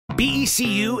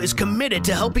BECU is committed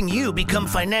to helping you become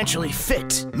financially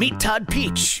fit. Meet Todd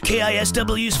Peach,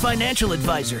 KISW's financial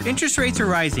advisor. Interest rates are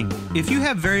rising. If you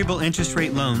have variable interest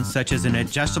rate loans, such as an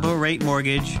adjustable rate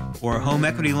mortgage or a home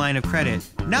equity line of credit,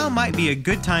 now might be a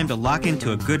good time to lock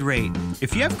into a good rate.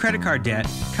 If you have credit card debt,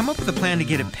 come up with a plan to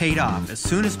get it paid off as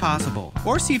soon as possible.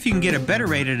 Or see if you can get a better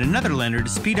rate at another lender to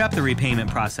speed up the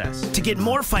repayment process. To get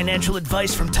more financial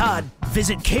advice from Todd,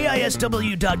 visit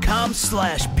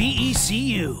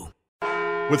KISW.com/BECU.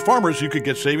 With Farmers, you could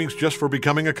get savings just for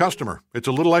becoming a customer. It's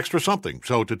a little extra something.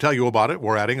 So to tell you about it,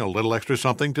 we're adding a little extra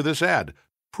something to this ad.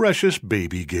 Precious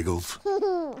baby giggles.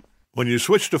 When you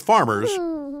switch to Farmers,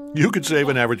 you could save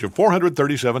an average of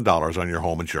 $437 on your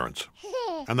home insurance.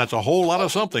 And that's a whole lot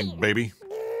of something, baby.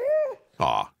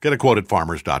 Aw, get a quote at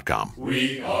farmers.com.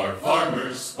 We are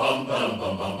farmers. Bum, bum,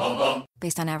 bum, bum, bum, bum.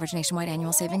 Based on average nationwide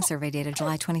annual savings survey data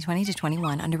July 2020 to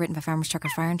 21, underwritten by Farmers Truck or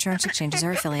Fire Insurance Exchanges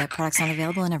or affiliate. Products not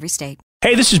available in every state.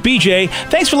 Hey, this is BJ.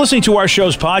 Thanks for listening to our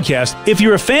show's podcast. If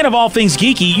you're a fan of all things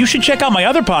geeky, you should check out my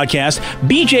other podcast,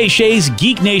 BJ Shea's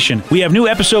Geek Nation. We have new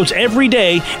episodes every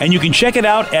day, and you can check it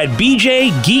out at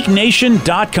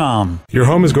bjgeeknation.com. Your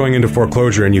home is going into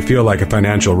foreclosure and you feel like a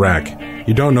financial wreck.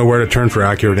 You don't know where to turn for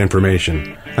accurate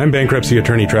information. I'm bankruptcy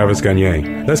attorney Travis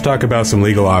Gagne. Let's talk about some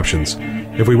legal options.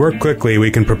 If we work quickly,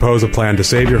 we can propose a plan to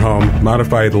save your home,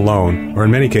 modify the loan, or in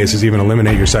many cases even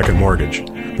eliminate your second mortgage.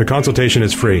 The consultation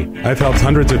is free. I've helped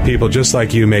hundreds of people just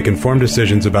like you make informed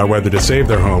decisions about whether to save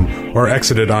their home or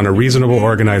exit it on a reasonable,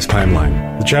 organized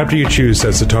timeline. The chapter you choose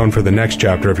sets the tone for the next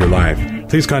chapter of your life.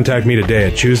 Please contact me today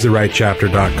at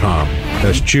choosetherightchapter.com.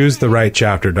 That's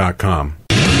choosetherightchapter.com.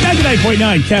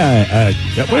 99.9 Kai.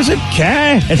 What is it?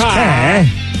 Kai? It's Kai.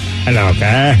 Hello,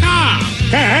 Kai.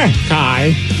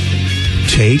 Kai.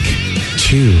 Take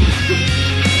two.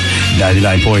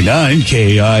 99.9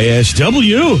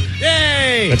 KISW.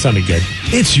 Yay! That sounded good.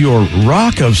 It's your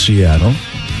rock of Seattle.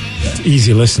 It's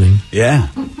easy listening. Yeah.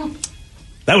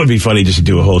 That would be funny just to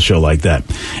do a whole show like that.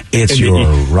 It's your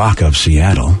rock of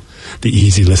Seattle. The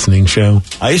easy listening show.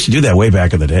 I used to do that way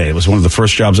back in the day. It was one of the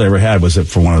first jobs I ever had was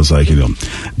for one of those, like,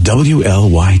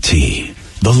 WLYT,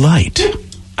 The Light.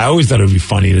 I always thought it would be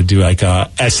funny to do like a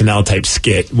SNL type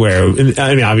skit where,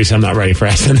 I mean, obviously I'm not ready for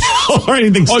SNL or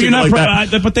anything stupid you're not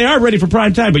like that. But they are ready for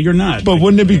prime time, but you're not. But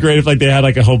wouldn't it be great if like they had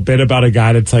like a whole bit about a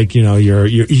guy that's like, you know, your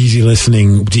easy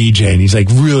listening DJ, and he's like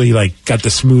really like got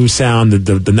the smooth sound,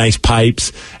 the nice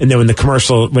pipes, and then when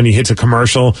he hits a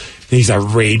commercial, he's a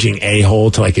raging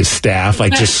a-hole to like his staff,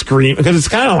 like just scream, because it's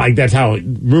kind of like that's how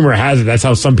rumor has it. That's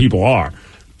how some people are.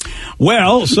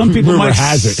 Well, some people Rumor might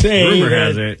has it. say Rumor that,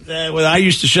 has it. When I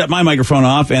used to shut my microphone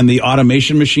off and the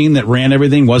automation machine that ran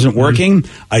everything wasn't working,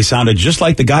 I sounded just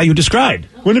like the guy you described.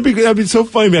 Wouldn't it be good? That'd be so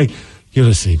funny. Like, you're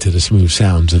listening to the smooth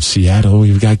sounds of Seattle.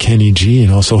 We've got Kenny G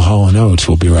and also Hall & Oates.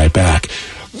 We'll be right back.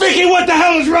 Vicky, what the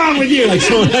hell is wrong with you? Like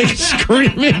someone like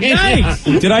screaming. Nice.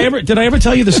 Did I ever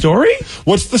tell you the story?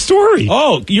 What's the story?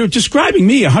 Oh, you're describing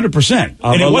me 100%.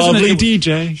 I'm a lovely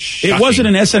DJ. It wasn't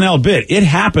an SNL bit. It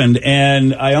happened,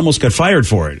 and I almost got fired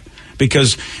for it.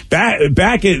 Because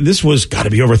this was got to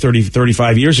be over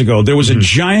 35 years ago, there was a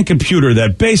giant computer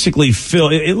that basically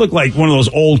it looked like one of those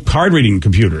old card reading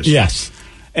computers. Yes.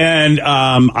 And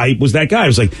I was that guy. I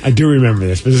was like, I do remember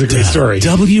this, but it's a great story.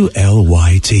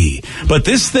 WLYT. But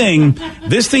this thing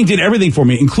did everything for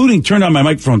me, including turned on my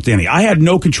microphone, Danny. I had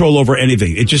no control over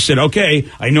anything. It just said, okay,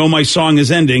 I know my song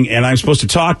is ending, and I'm supposed to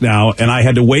talk now, and I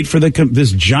had to wait for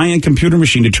this giant computer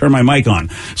machine to turn my mic on.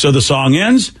 So the song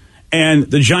ends, and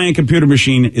the giant computer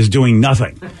machine is doing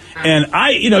nothing. And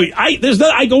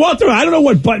I go out there, I don't know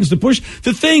what buttons to push.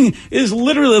 The thing is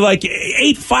literally like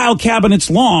 8 file cabinets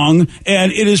long,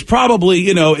 and it is probably,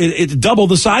 it's double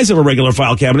the size of a regular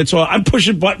file cabinet. So I'm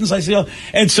pushing buttons,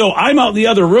 and so I'm out in the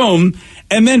other room,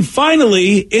 and then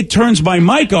finally it turns my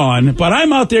mic on, but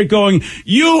I'm out there going,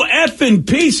 you effing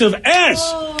piece of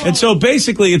S. And so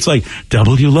basically it's like,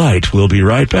 W Light, we'll be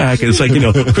right back. And it's like,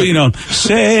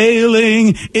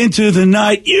 sailing into the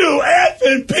night, you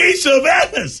effing piece of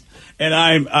S. And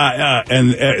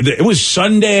it was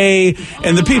Sunday,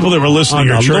 and the people that were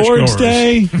listening are churchgoers. Lord's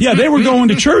Day. Yeah, they were going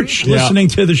to church listening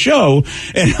to the show,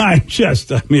 and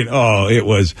it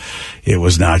was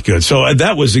not good. So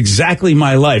that was exactly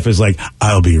my life. It's like,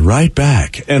 I'll be right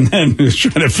back, and then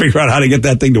trying to figure out how to get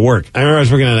that thing to work. I remember I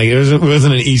was working on it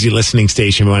wasn't an easy listening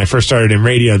station, but when I first started in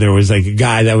radio, there was like a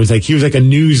guy that was like, he was like a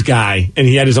news guy, and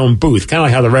he had his own booth, kind of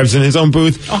like how the Rev's in his own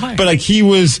booth, but like he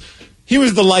was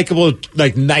the likable,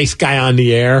 like, nice guy on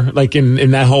the air, like,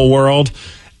 in that whole world.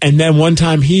 And then one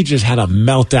time he just had a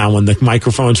meltdown when the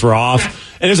microphones were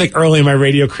off. And it was like early in my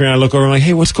radio career, and I look over, I'm like,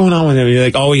 hey, what's going on with him? And you're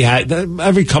like, oh, yeah,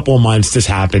 every couple of months this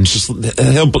happens. Just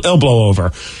he'll blow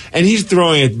over. And he's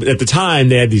throwing it. At the time,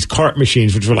 they had these cart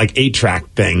machines, which were like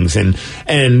 8-track things, and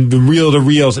the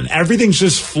reel-to-reels, and everything's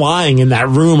just flying in that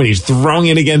room, and he's throwing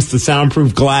it against the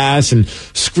soundproof glass and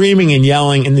screaming and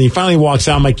yelling. And then he finally walks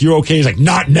out. I'm like, you're okay? He's like,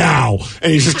 not now.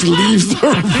 And he just leaves the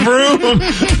room.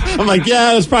 I'm like,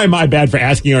 yeah, that's probably my bad for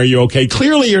asking, are you okay?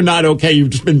 Clearly you're not okay.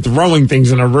 You've just been throwing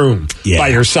things in a room by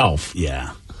yourself.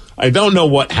 Yeah. I don't know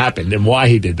what happened and why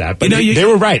he did that, but they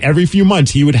were right. Every few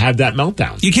months he would have that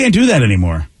meltdown. You can't do that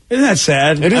anymore. Isn't that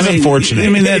sad? It is unfortunate. I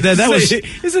mean, that was...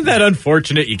 Isn't that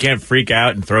unfortunate? You can't freak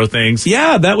out and throw things.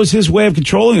 Yeah, that was his way of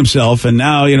controlling himself, and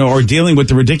now, or dealing with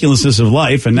the ridiculousness of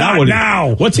life, and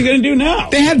now... What's he going to do now?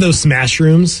 They had those smash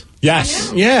rooms.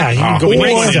 Yes. Yeah. You can go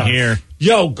in here.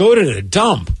 Yo, go to the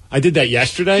dump. I did that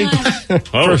yesterday.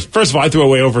 First of all, I threw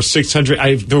away over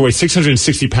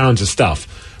 660 pounds of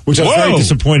stuff, which I was very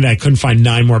disappointed I couldn't find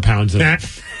 9 more pounds of that.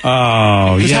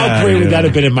 Oh, yeah. How great would that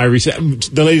have been in my research?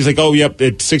 The lady's like, oh, yep,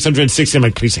 it's 660. I'm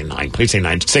like, please say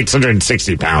 9,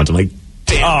 660 pounds. I'm like,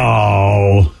 damn.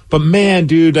 Oh. But man,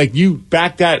 dude, like you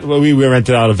back that, we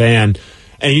rented out a van,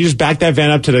 and you just back that van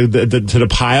up to the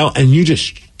pile, and you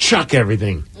just chuck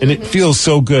everything. And it feels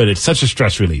so good. It's such a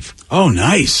stress relief. Oh,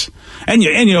 nice. And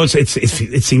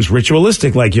it seems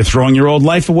ritualistic, like you're throwing your old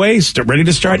life away, ready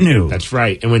to start new. That's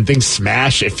right. And when things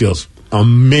smash, it feels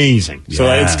amazing. So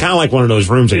it's kind of like one of those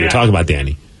rooms that you're talking about,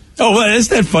 Danny. Oh, well,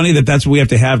 isn't that funny that's what we have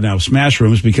to have now, smash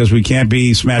rooms, because we can't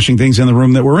be smashing things in the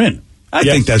room that we're in. I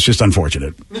think that's just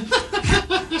unfortunate.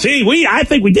 See, I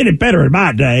think we did it better in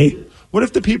my day. What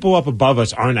if the people up above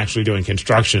us aren't actually doing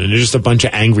construction and they're just a bunch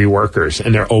of angry workers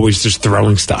and they're always just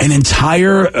throwing stuff? An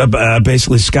entire,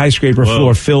 basically, skyscraper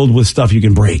floor filled with stuff you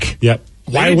can break. Yep.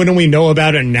 Why wouldn't we know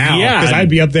about it now? Yeah. Because I'd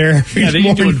be up there. Yeah, they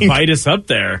need to invite us up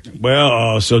there.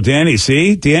 Well, so Danny, if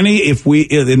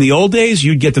in the old days,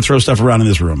 you'd get to throw stuff around in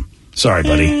this room. Sorry,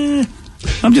 buddy.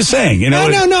 I'm just saying, No,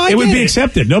 it would be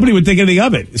accepted. Nobody would think anything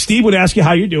of it. Steve would ask you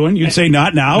how you're doing. You'd say,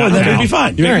 not now, and then it'd be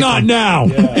fine. You're like, not now.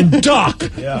 Yeah. And duck.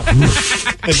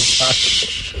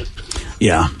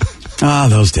 Yeah. Ah,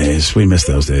 those days. We miss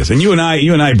those days. And you and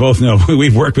I both know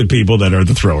we've worked with people that are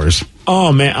the throwers.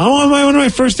 Oh, man. One of my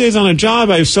first days on a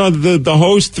job, I saw the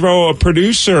host throw a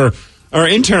producer or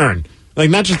intern.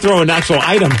 Like, not just throw an actual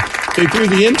item. They threw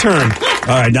the intern. All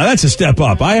right, now that's a step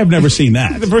up. I have never seen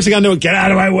that. The person got to get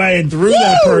out of my way and threw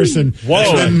that person.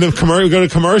 Whoa. And then we go to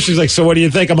commercials. Like, so what do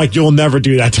you think? I'm like, you'll never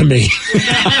do that to me.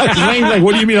 He's like,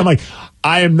 what do you mean? I'm like,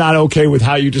 I am not okay with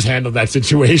how you just handled that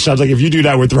situation. I was like, if you do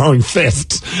that, we're throwing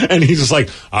fists. And he's just like,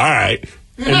 all right.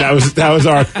 And that was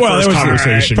our first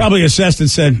conversation. Probably assessed and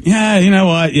said, yeah, you know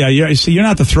what? Yeah, you're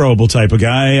not the throwable type of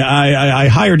guy. I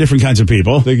hire different kinds of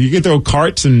people. Like, you can throw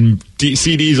carts and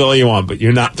CDs all you want, but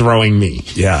you're not throwing me.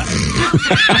 Yeah.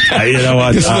 You know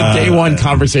what? This is the day one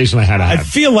conversation I had to have. I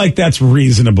feel like that's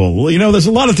reasonable. There's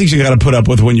a lot of things you got to put up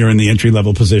with when you're in the entry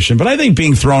level position, but I think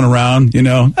being thrown around, you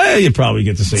probably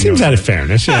get to say seems out of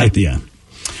fairness. Yeah.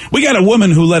 We got a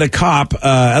woman who led a cop,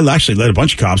 actually led a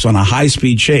bunch of cops on a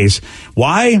high-speed chase.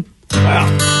 Why?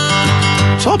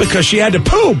 Well, it's all because she had to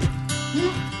poop.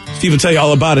 Steve will tell you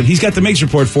all about it. He's got the Miggs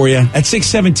report for you at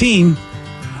 6:17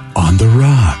 on The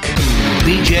Rock.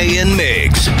 BJ and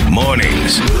Miggs,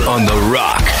 mornings on The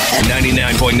Rock,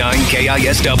 99.9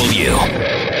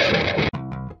 KISW.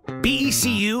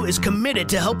 BECU is committed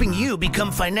to helping you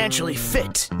become financially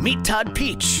fit. Meet Todd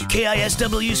Peach,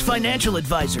 KISW's financial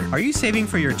advisor. Are you saving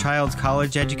for your child's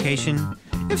college education?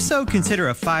 If so, consider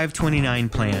a 529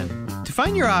 plan. To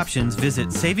find your options, visit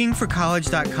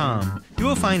savingforcollege.com. You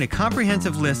will find a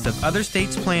comprehensive list of other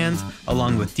states' plans,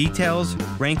 along with details,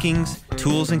 rankings,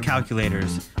 tools, and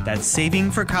calculators. That's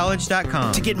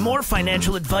savingforcollege.com. To get more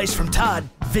financial advice from Todd,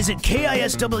 visit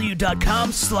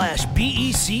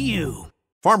KISW.com/BECU.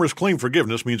 Farmers Claim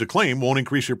Forgiveness means a claim won't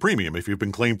increase your premium if you've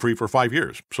been claim-free for 5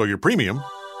 years. So your premium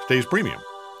stays premium.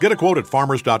 Get a quote at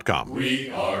farmers.com.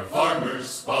 We are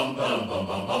farmers. Bum, bum, bum,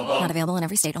 bum, bum, bum. Not available in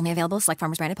every state. Only available with select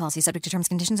Farmers branded policies subject to terms and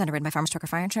conditions underwritten by Farmers Truck or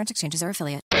Fire Insurance Exchanges or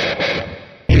affiliate.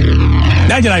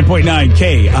 99.9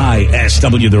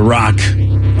 KISW, The Rock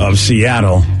of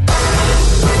Seattle.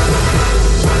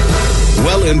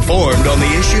 Well informed on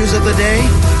the issues of the day?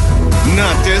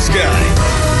 Not this guy.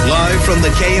 Live from the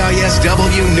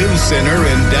KISW News Center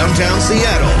in downtown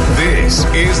Seattle, this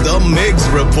is the Miggs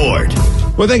Report.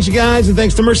 Well, thanks, you guys, and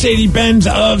thanks to Mercedes-Benz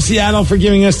of Seattle for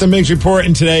giving us the Migs Report.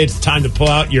 And today it's time to pull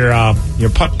out your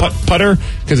putter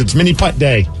because it's mini putt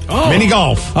day. Oh. Mini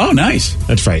golf. Oh, nice.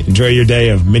 That's right. Enjoy your day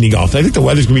of mini golf. I think the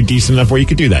weather's going to be decent enough where you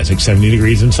could do that. It's like 70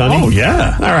 degrees and sunny. Oh,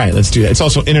 yeah. All right, let's do that. It's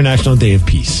also International Day of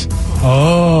Peace.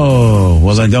 Oh,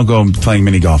 well, then don't go playing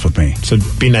mini golf with me. So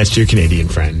be nice to your Canadian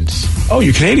friends. Oh,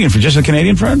 you're Canadian for just the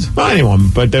Canadian friends? Well, anyone,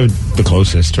 but they're the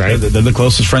closest, right? They're the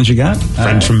closest friends you got?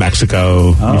 Friends from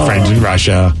Mexico, your friends in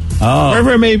Russia. Oh.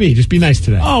 Wherever it may be, just be nice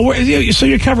to them. Oh, so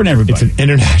you're covering everybody. It's an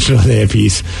International Day of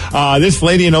Peace. This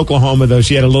lady in Oklahoma, though,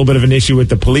 she had a little bit of an issue with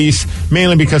the police,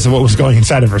 mainly because of what was going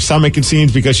inside of her stomach, it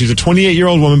seems, because she's a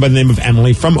 28-year-old woman by the name of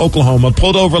Emily from Oklahoma,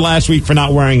 pulled over last week for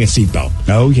not wearing a seatbelt.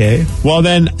 Okay. Well,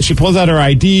 then she pulls out her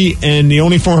ID, and the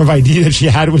only form of ID that she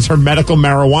had was her medical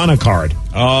marijuana card.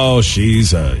 Oh,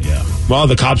 she's, yeah. Well,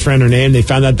 the cops ran her name. They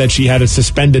found out that she had a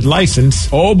suspended license.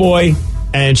 Oh, boy.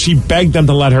 And she begged them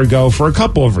to let her go for a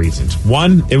couple of reasons.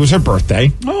 One, it was her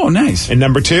birthday. Oh, nice. And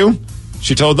number two,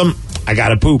 she told them, I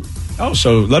gotta poop. Oh,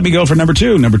 so let me go for number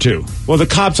two. Well, the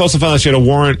cops also found that she had a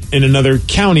warrant in another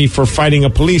county for fighting a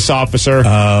police officer.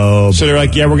 Oh. So they're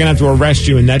like, yeah, we're going to have to arrest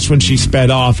you. And that's when she sped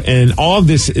off. And all of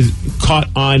this is caught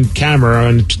on camera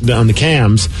on the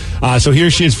cams. So here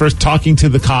she is first talking to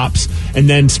the cops and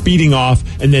then speeding off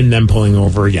and then them pulling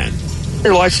over again.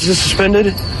 Your license is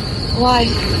suspended? Why?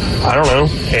 I don't know.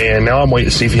 And now I'm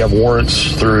waiting to see if you have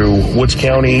warrants through Woods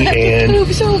County. I have to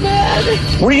poop so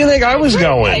bad. Where do you think I was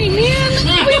going? Hey, man. Just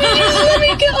let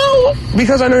me go.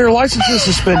 Because I know your license is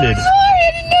suspended. I'm sorry.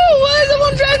 I didn't know it was. I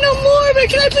won't drive no more, but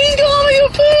can I please go home and go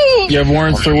poop? You have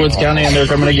warrants through Woods County, and they're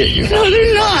coming to get you. No,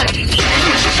 they're not.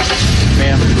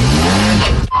 Ma'am.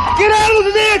 Get out of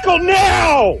the vehicle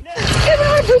now! Can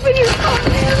I poop in your car,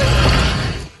 man?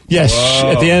 Yes,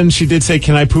 at the end she did say,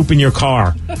 can I poop in your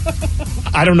car?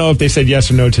 I don't know if they said yes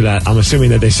or no to that. I'm assuming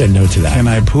that they said no to that. Can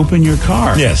I poop in your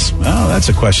car? Yes. Oh, that's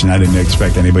a question I didn't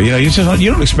expect anybody. You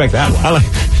don't expect that one. I like,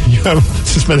 you have a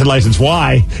suspended license.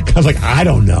 Why? I was like, I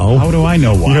don't know. How do I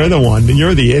know why? You're the one.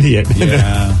 You're the idiot.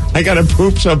 Yeah. I got to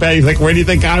poop so bad. He's like, where do you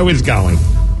think I was going?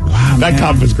 Wow, that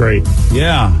cop was great.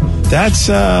 Yeah. That's,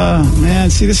 man,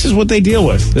 see, this is what they deal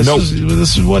with. This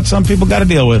is what some people got to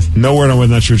deal with. No word on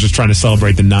whether or not she was just trying to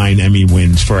celebrate the 9 Emmy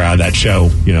wins for that show,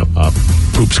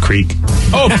 Poops Creek.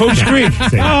 Oh, Poops Creek.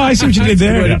 Oh, I see what you did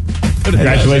there. Yeah.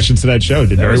 Congratulations to that show.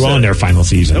 Did very well in their final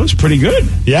season. That was pretty good.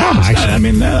 Yeah, actually. I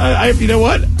mean, you know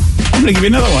what? I'm going to give you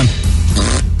another one.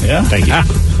 Yeah. Thank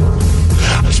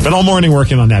you. Spent all morning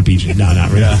working on that, BJ. No,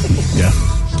 not really. Yeah.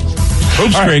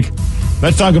 Poops Creek.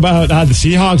 Let's talk about the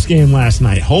Seahawks game last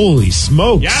night. Holy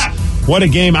smokes. Yeah. What a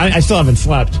game. I still haven't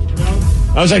slept.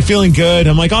 I was feeling good.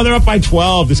 I'm like, oh, they're up by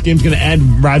 12. This game's going to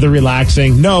end rather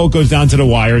relaxing. No, it goes down to the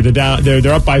wire.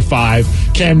 They're up by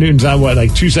 5. Cam Newton's on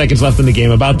 2 seconds left in the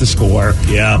game, about to score.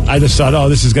 Yeah. I just thought, oh,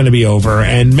 this is going to be over.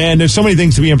 And man, there's so many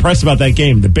things to be impressed about that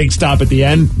game. The big stop at the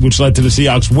end, which led to the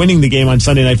Seahawks winning the game on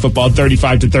Sunday Night Football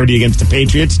 35-30 against the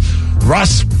Patriots.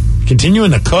 Russ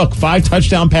continuing to cook. 5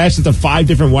 touchdown passes to 5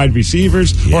 different wide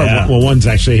receivers. Yeah. One's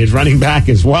actually his running back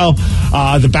as well.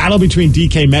 The battle between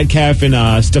DK Metcalf and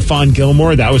Stephon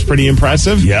Gilmore, that was pretty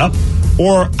impressive. Yeah.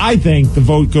 Or I think the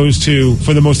vote goes to,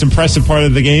 for the most impressive part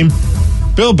of the game,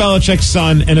 Bill Belichick's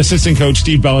son and assistant coach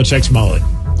Steve Belichick's mullet.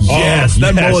 Yes,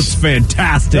 that mullet's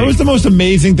fantastic. That was the most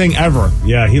amazing thing ever.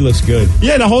 Yeah, he looks good.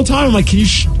 Yeah, the whole time I'm like, can you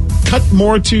cut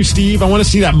more to Steve? I want to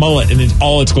see that mullet in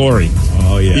all its glory.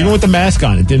 Oh, yeah. Even with the mask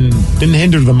on, it didn't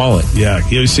hinder the mullet. Yeah,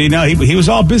 you see, now he was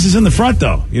all business in the front,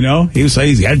 though. He had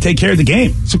to take care of the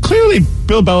game. So clearly,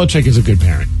 Bill Belichick is a good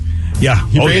parent. Yeah.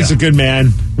 He raised a good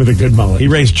man with a good mullet. He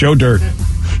raised Joe Dirt.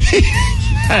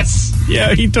 Yes.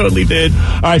 Yeah, he totally did.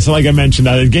 All right, so like I mentioned,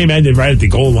 the game ended right at the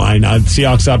goal line.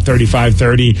 Seahawks up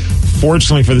 35-30.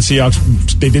 Fortunately for the Seahawks,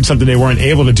 they did something they weren't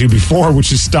able to do before,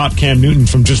 which is stop Cam Newton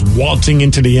from just waltzing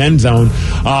into the end zone.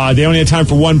 They only had time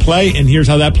for one play, and here's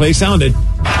how that play sounded. Here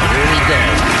he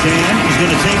goes. Cam is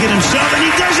going to take it himself, and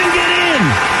he doesn't get in.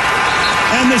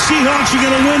 And the Seahawks are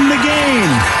going to win the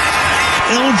game.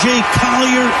 L.J.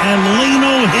 Collier and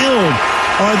Leno Hill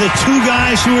are the 2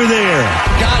 guys who are there.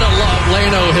 Gotta love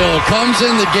Leno Hill. Comes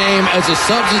in the game as a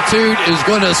substitute, is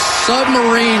going to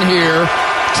submarine here,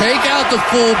 take out the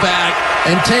fullback,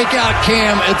 and take out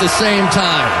Cam at the same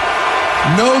time.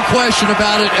 No question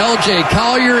about it. L.J.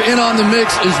 Collier in on the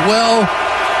mix as well.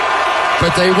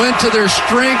 But they went to their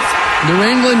strength. New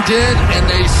England did, and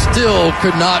they still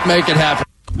could not make it happen.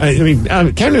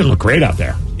 Cam Newton looked great out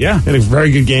there. Yeah. Had a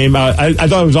very good game. I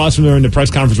thought it was awesome during the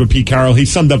press conference with Pete Carroll. He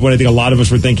summed up what I think a lot of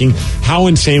us were thinking. How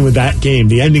insane would that game,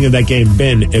 the ending of that game,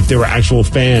 been if there were actual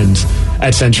fans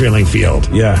at CenturyLink Field?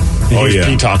 Yeah. And here's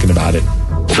Pete talking about it.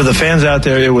 For the fans out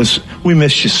there, we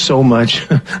missed you so much.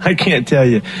 I can't tell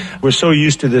you. We're so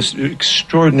used to this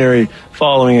extraordinary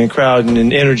following and crowd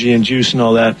and energy and juice and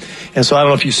all that. And so I don't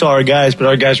know if you saw our guys, but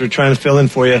our guys were trying to fill in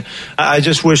for you. I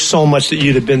just wish so much that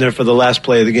you'd have been there for the last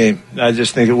play of the game. I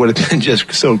just think it would have been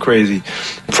just so crazy.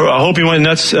 I hope you went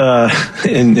nuts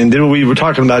and did what we were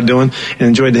talking about doing and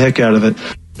enjoyed the heck out of it.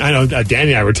 I know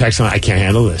Danny and I were texting, I can't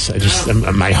handle this.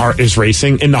 My heart is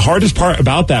racing. And the hardest part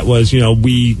about that was,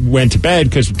 we went to bed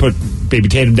because we put baby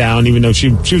Tatum down, even though she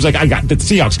was like, the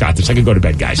Seahawks got this. I could go to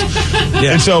bed, guys.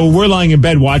 Yeah. And so we're lying in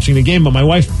bed watching the game, but my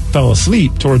wife fell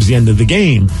asleep towards the end of the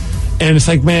game. And it's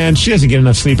like, man, she doesn't get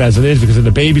enough sleep as it is because of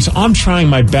the baby. So I'm trying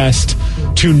my best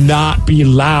to not be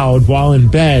loud while in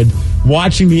bed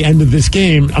watching the end of this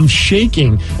game. I'm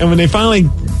shaking. And when they finally,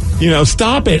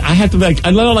 stop it, I have to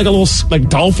I let out like a little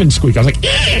dolphin squeak. I was like,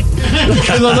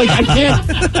 I was like,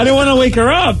 I didn't want to wake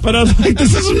her up, but I was like,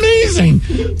 this is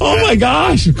amazing. Oh my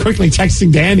gosh. And quickly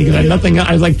texting Danny because I had nothing.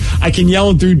 I was like, I can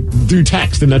yell through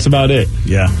text and that's about it.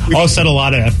 Yeah. We all said a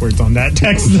lot of F words on that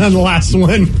text on the last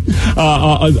one.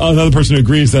 Another person who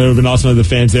agrees that it would have been awesome if the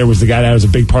fans there was the guy that was a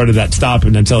big part of that stop,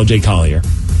 and that's LJ Collier.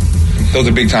 Those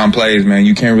are big time plays, man.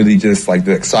 You can't really just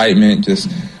the excitement,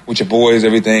 just with your boys,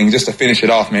 everything, just to finish it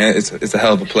off, man. It's a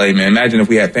hell of a play, man. Imagine if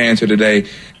we had fans here today,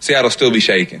 Seattle still be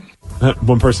shaking.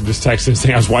 One person just texted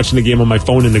saying I was watching the game on my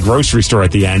phone in the grocery store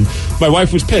at the end. My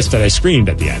wife was pissed that I screamed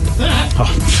at the end.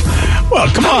 Well,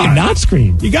 come on, you not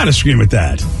scream. You got to scream at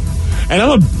that. And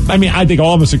I think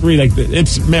all of us agree.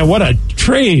 What a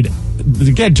trade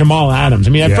to get Jamal Adams.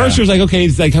 At first it was like, okay,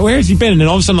 it's like, where has he been? And then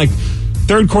all of a sudden,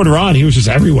 third quarter on, he was just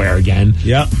everywhere again.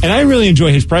 Yeah. And I really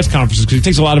enjoy his press conferences because he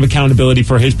takes a lot of accountability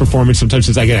for his performance. Sometimes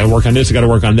says, I got to work on this, I got to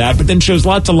work on that, but then shows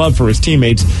lots of love for his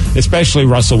teammates, especially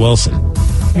Russell Wilson.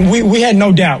 We had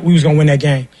no doubt we was going to win that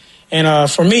game.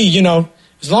 And for me,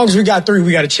 as long as we got 3,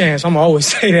 we got a chance. I'm going to always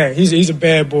say that. He's a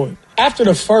bad boy. After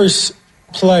the first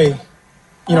play,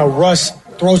 Russ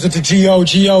throws it to Gio.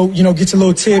 Gio, gets a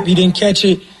little tip. He didn't catch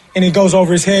it, and it goes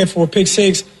over his head for a pick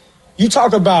 6. You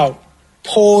talk about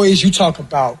poise, you talk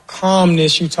about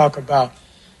calmness, you talk about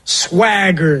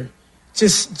swagger.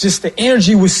 Just the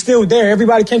energy was still there.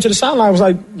 Everybody came to the sideline, was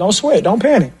like, don't sweat, don't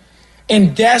panic.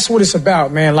 And that's what it's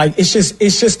about, man. It's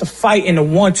just the fight and the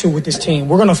want-to with this team.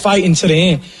 We're going to fight until the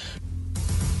end.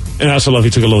 And I also love he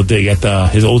took a little dig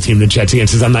at his old team, the Jets, again.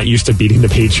 Says, I'm not used to beating the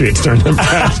Patriots during the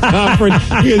press conference.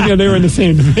 Because, they were in the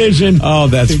same division. Oh,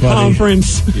 that's funny.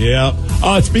 Conference. Yeah.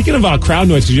 Speaking of crowd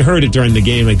noise, because you heard it during the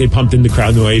game, they pumped in the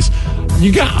crowd noise.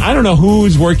 I don't know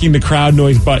who's working the crowd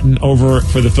noise button over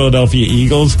for the Philadelphia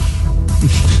Eagles.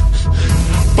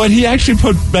 But he actually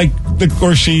put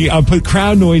put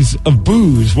crowd noise of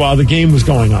boos while the game was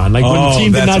going on. When the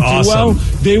team did not do well,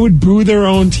 they would boo their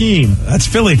own team. That's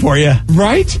Philly for you.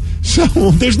 Right? So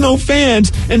there's no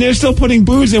fans, and they're still putting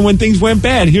boos in when things went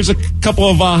bad. Here's a couple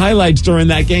of highlights during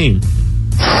that game. For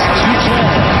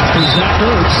Zach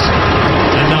Ertz.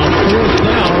 And now 4th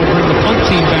down will bring the punt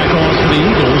team back on for the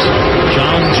Eagles.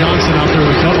 John Johnson out there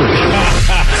with coverage.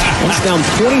 Wentz down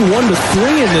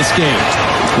 21-3 in this game.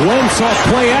 Wentz off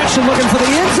play action looking for the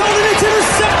end zone, and it's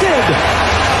intercepted.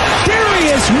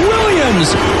 Darius Williams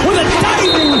with a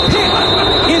diving pick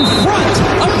in front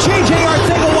of J.J.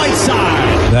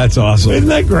 Arcega-Whiteside. That's awesome. Isn't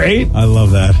that great? I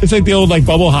love that. It's like the old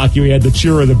bubble hockey where you had the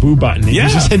cheer or the boo button.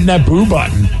 He's just hitting that boo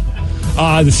button.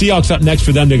 The Seahawks up next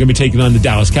for them. They're going to be taking on the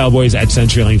Dallas Cowboys at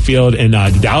CenturyLink Field. And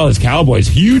the Dallas Cowboys,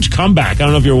 huge comeback. I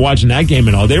don't know if you were watching that game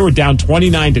at all. They were down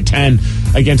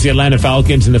 29-10 against the Atlanta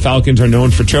Falcons, and the Falcons are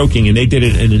known for choking, and they did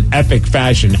it in an epic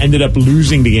fashion. Ended up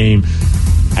losing the game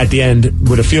at the end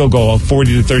with a field goal of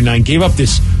 40-39. Gave up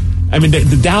this.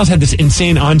 The Dallas had this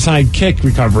insane onside kick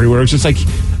recovery where it was just like,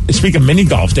 speak of mini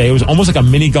golf day, it was almost like a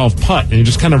mini golf putt, and it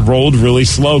just kind of rolled really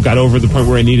slow, got over the point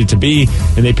where it needed to be,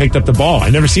 and they picked up the ball.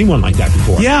 I've never seen one like that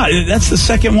before. Yeah, that's the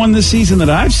second one this season that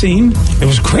I've seen. It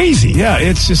was crazy. Yeah,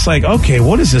 it's just like, okay,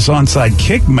 what is this onside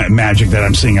kick magic that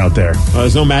I'm seeing out there?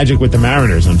 There's no magic with the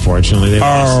Mariners, unfortunately. They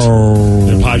lost.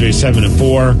 The Padres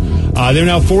 7-4. They're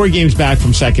now 4 games back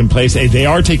from second place. They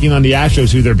are taking on the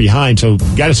Astros, who they're behind, so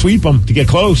got to sweep them to get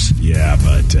close. Yeah,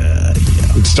 but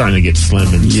it's starting to get slim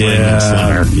and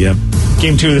slimmer. Yep.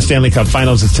 Game 2 of the Stanley Cup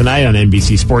Finals is tonight on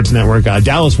NBC Sports Network.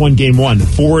 Dallas won Game 1,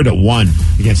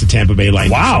 4-1 against the Tampa Bay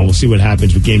Lightning. Wow. So we'll see what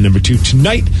happens with Game number 2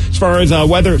 tonight. As far as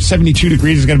weather, 72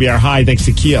 degrees is going to be our high. Thanks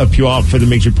to Kia of Puyallup for the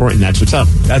Mix Report, and that's what's up.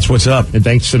 That's what's up. And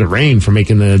thanks to the rain for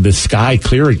making the sky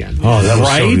clear again. Oh, that was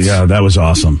right? that was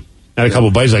awesome. I had a couple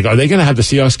of buddies like, are they going to have the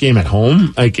Seahawks game at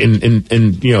home, like in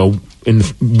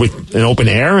with an open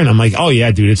air? And I'm like, oh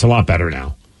yeah, dude, it's a lot better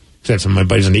now. Said some of my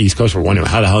buddies on the East Coast were wondering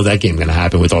how the hell is that game going to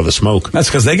happen with all the smoke. That's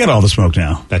because they get all the smoke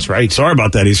now. That's right. Sorry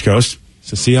about that, East Coast.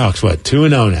 So Seahawks, what,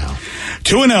 2-0 now?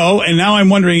 2-0, and now I'm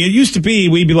wondering, it used to be,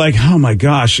 we'd be like, oh my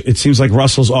gosh, it seems like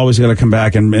Russell's always going to come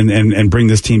back and bring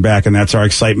this team back, and that's our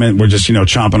excitement. We're just,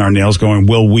 chomping our nails going,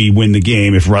 will we win the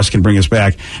game if Russ can bring us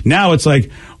back? Now it's like,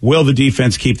 will the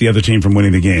defense keep the other team from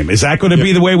winning the game? Is that going to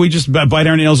be the way we just bite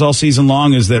our nails all season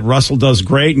long, is that Russell does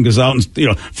great and goes out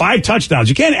and, 5 touchdowns.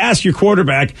 You can't ask your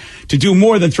quarterback to do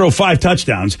more than throw 5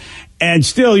 touchdowns. And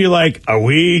still, you're like, are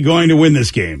we going to win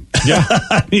this game? Yeah.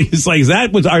 I mean, it's like, is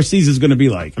that what our season's going to be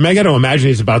like? I mean, I got to imagine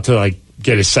he's about to,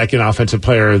 get his second offensive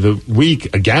player of the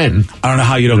week again. I don't know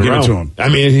how you don't give it to him. I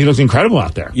mean, he looks incredible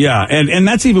out there. Yeah, and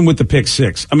that's even with the pick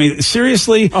 6. I mean,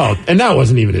 seriously. Oh, and that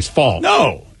wasn't even his fault.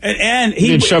 No. And he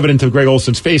didn't shove it into Greg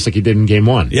Olson's face like he did in game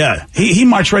 1. Yeah. He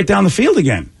marched right down the field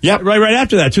again. Yeah. Right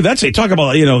after that, too. That's it. Talk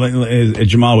about, as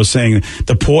Jamal was saying,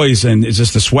 the poise and it's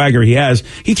just the swagger he has.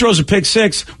 He throws a pick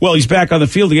 6. Well, he's back on the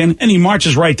field again, and he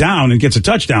marches right down and gets a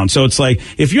touchdown. So it's like,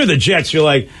 if you're the Jets, you're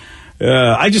like,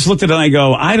 I just looked at it and I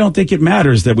go, I don't think it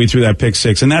matters that we threw that pick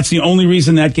 6. And that's the only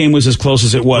reason that game was as close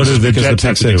as it was. What does the Jets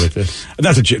have to do with this?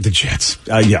 That's the Jets.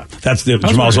 Yeah. That's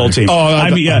Jamal's old team. Oh,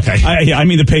 I mean, yeah. Okay. I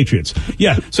mean the Patriots.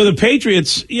 Yeah. So the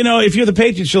Patriots, if you're the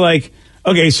Patriots, you're like,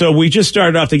 okay, so we just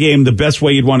started off the game the best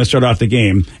way you'd want to start off the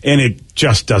game, and it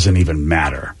just doesn't even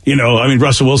matter.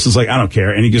 Russell Wilson's like, I don't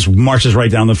care. And he just marches right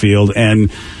down the field.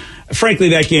 And frankly,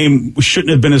 that game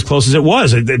shouldn't have been as close as it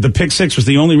was. The pick 6 was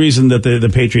the only reason that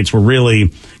the Patriots were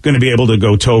really going to be able to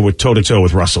go toe-to-toe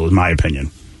with Russell, in my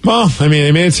opinion. Well, I mean,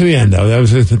 they made it to the end, though. That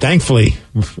was thankfully.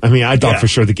 I mean, I thought for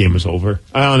sure the game was over.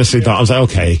 I honestly thought, I was like,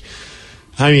 okay.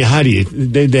 I mean, how do you?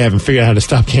 They haven't figured out how to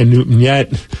stop Cam Newton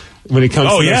yet when it comes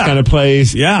to those kind of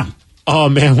plays. Yeah. Oh,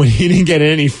 man, when he didn't get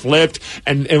in, he flipped,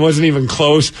 and it wasn't even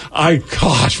close.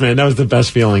 Gosh, man, that was the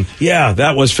best feeling. Yeah,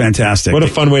 that was fantastic. What a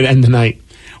fun way to end the night.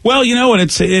 Well, and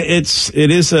it's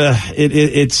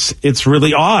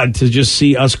really odd to just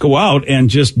see us go out and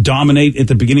just dominate at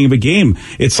the beginning of a game.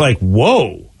 It's like,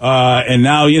 whoa. And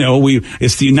now,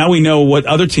 now we know what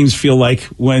other teams feel like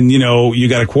when, you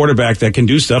got a quarterback that can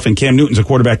do stuff, and Cam Newton's a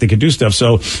quarterback that can do stuff.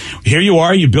 So here you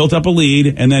are, you built up a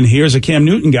lead, and then here's a Cam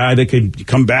Newton guy that could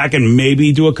come back and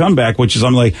maybe do a comeback, which is,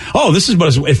 I'm like, oh, this is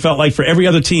what it felt like for every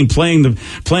other team playing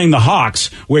the Hawks,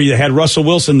 where you had Russell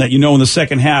Wilson that, in the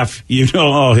second half,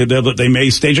 they may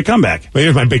stage a comeback. But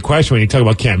here's my big question when you talk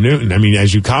about Cam Newton. I mean,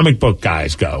 as you comic book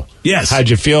guys go. Yes. How'd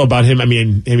you feel about him? I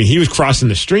mean, he was crossing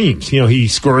the streams. He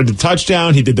scored the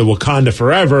touchdown. He did the Wakanda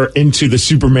Forever into the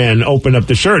Superman open up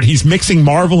the shirt. He's mixing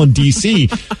Marvel and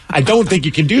DC. I don't think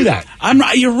you can do that.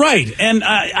 You're right. And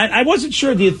I wasn't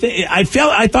sure. I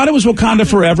thought it was Wakanda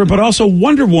Forever, but also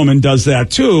Wonder Woman does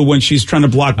that too when she's trying to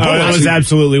block bullets. That was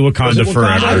absolutely Wakanda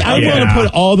Forever. I'm willing to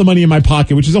put all the money in my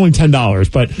pocket, which is only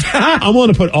 $10, but I'm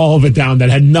willing to put all of it down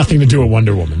that had nothing to do with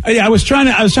Wonder Woman. Yeah, I was trying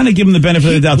to give him the benefit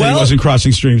of the doubt that he wasn't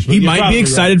crossing streams. He might be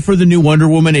excited for the new Wonder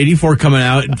Woman 84 coming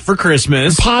out for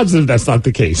Christmas. I'm positive that's not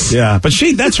the case. Yeah, but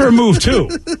that's her move too.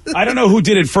 I don't know who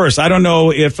did it first. I don't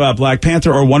know if Black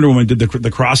Panther or Wonder Woman did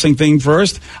the crossing thing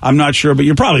first. I'm not sure, but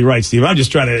you're probably right, Steve. I'm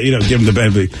just trying to give him the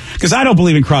benefit because I don't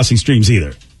believe in crossing streams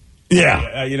either.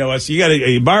 Yeah, you got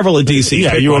a Marvel or DC.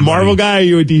 Yeah, you a Marvel guy or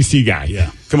you a DC guy?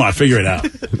 Yeah, come on, figure it out.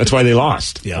 That's why they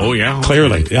lost. Yeah. Oh yeah,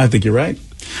 clearly. Yeah, I think you're right.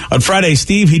 On Friday,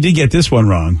 Steve, he did get this one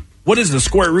wrong. What is the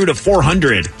square root of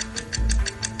 400?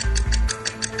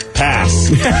 Pass.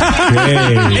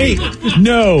 Hey.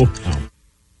 No. Oh.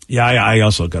 Yeah, I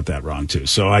also got that wrong too.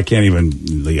 So I can't even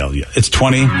yell. It's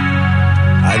 20.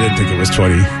 I didn't think it was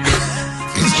 20.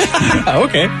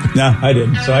 Okay. No, I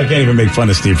didn't. So I can't even make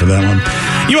fun of Steve for that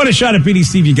one. You want a shot at beating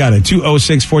Steve? You got it.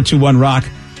 206-421-ROCK.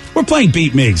 We're playing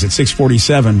Beat Miggs at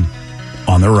 647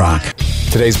 on The Rock.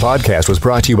 Today's podcast was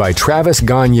brought to you by Travis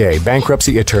Gagne,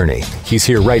 bankruptcy attorney. He's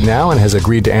here right now and has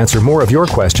agreed to answer more of your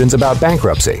questions about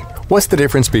bankruptcy. What's the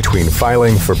difference between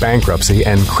filing for bankruptcy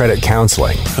and credit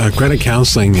counseling? Credit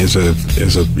counseling is a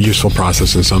useful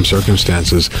process in some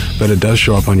circumstances, but it does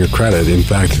show up on your credit. In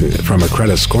fact, from a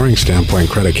credit scoring standpoint,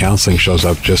 credit counseling shows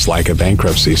up just like a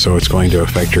bankruptcy, so it's going to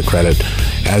affect your credit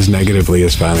as negatively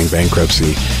as filing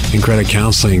bankruptcy. In credit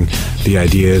counseling, the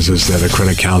idea is that a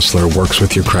credit counselor works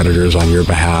with your creditors on your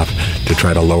behalf to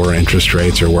try to lower interest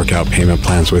rates or work out payment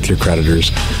plans with your creditors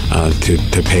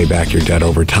to pay back your debt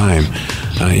over time.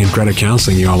 In credit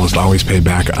counseling, you almost always pay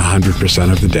back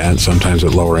 100% of the debt, sometimes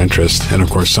at lower interest. And of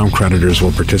course, some creditors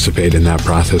will participate in that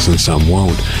process and some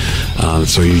won't.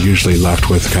 So you're usually left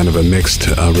with kind of a mixed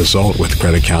result with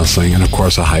credit counseling and, of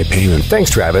course, a high payment.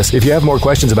 Thanks, Travis. If you have more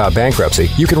questions about bankruptcy,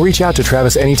 you can reach out to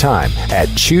Travis anytime at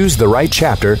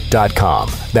ChooseTheRightChapter.com.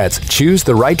 That's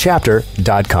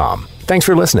ChooseTheRightChapter.com. Thanks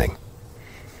for listening.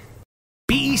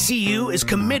 BECU is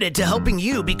committed to helping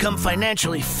you become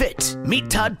financially fit. Meet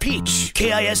Todd Peach,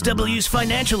 KISW's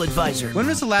financial advisor. When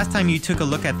was the last time you took a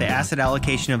look at the asset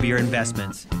allocation of your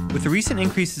investments? With the recent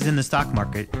increases in the stock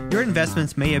market, your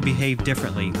investments may have behaved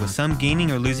differently, with some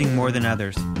gaining or losing more than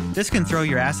others. This can throw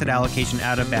your asset allocation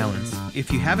out of balance.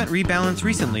 If you haven't rebalanced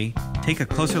recently, take a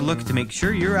closer look to make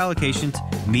sure your allocations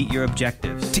meet your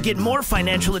objectives. To get more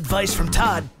financial advice from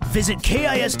Todd, visit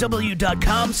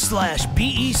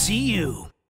KISW.com/BECU.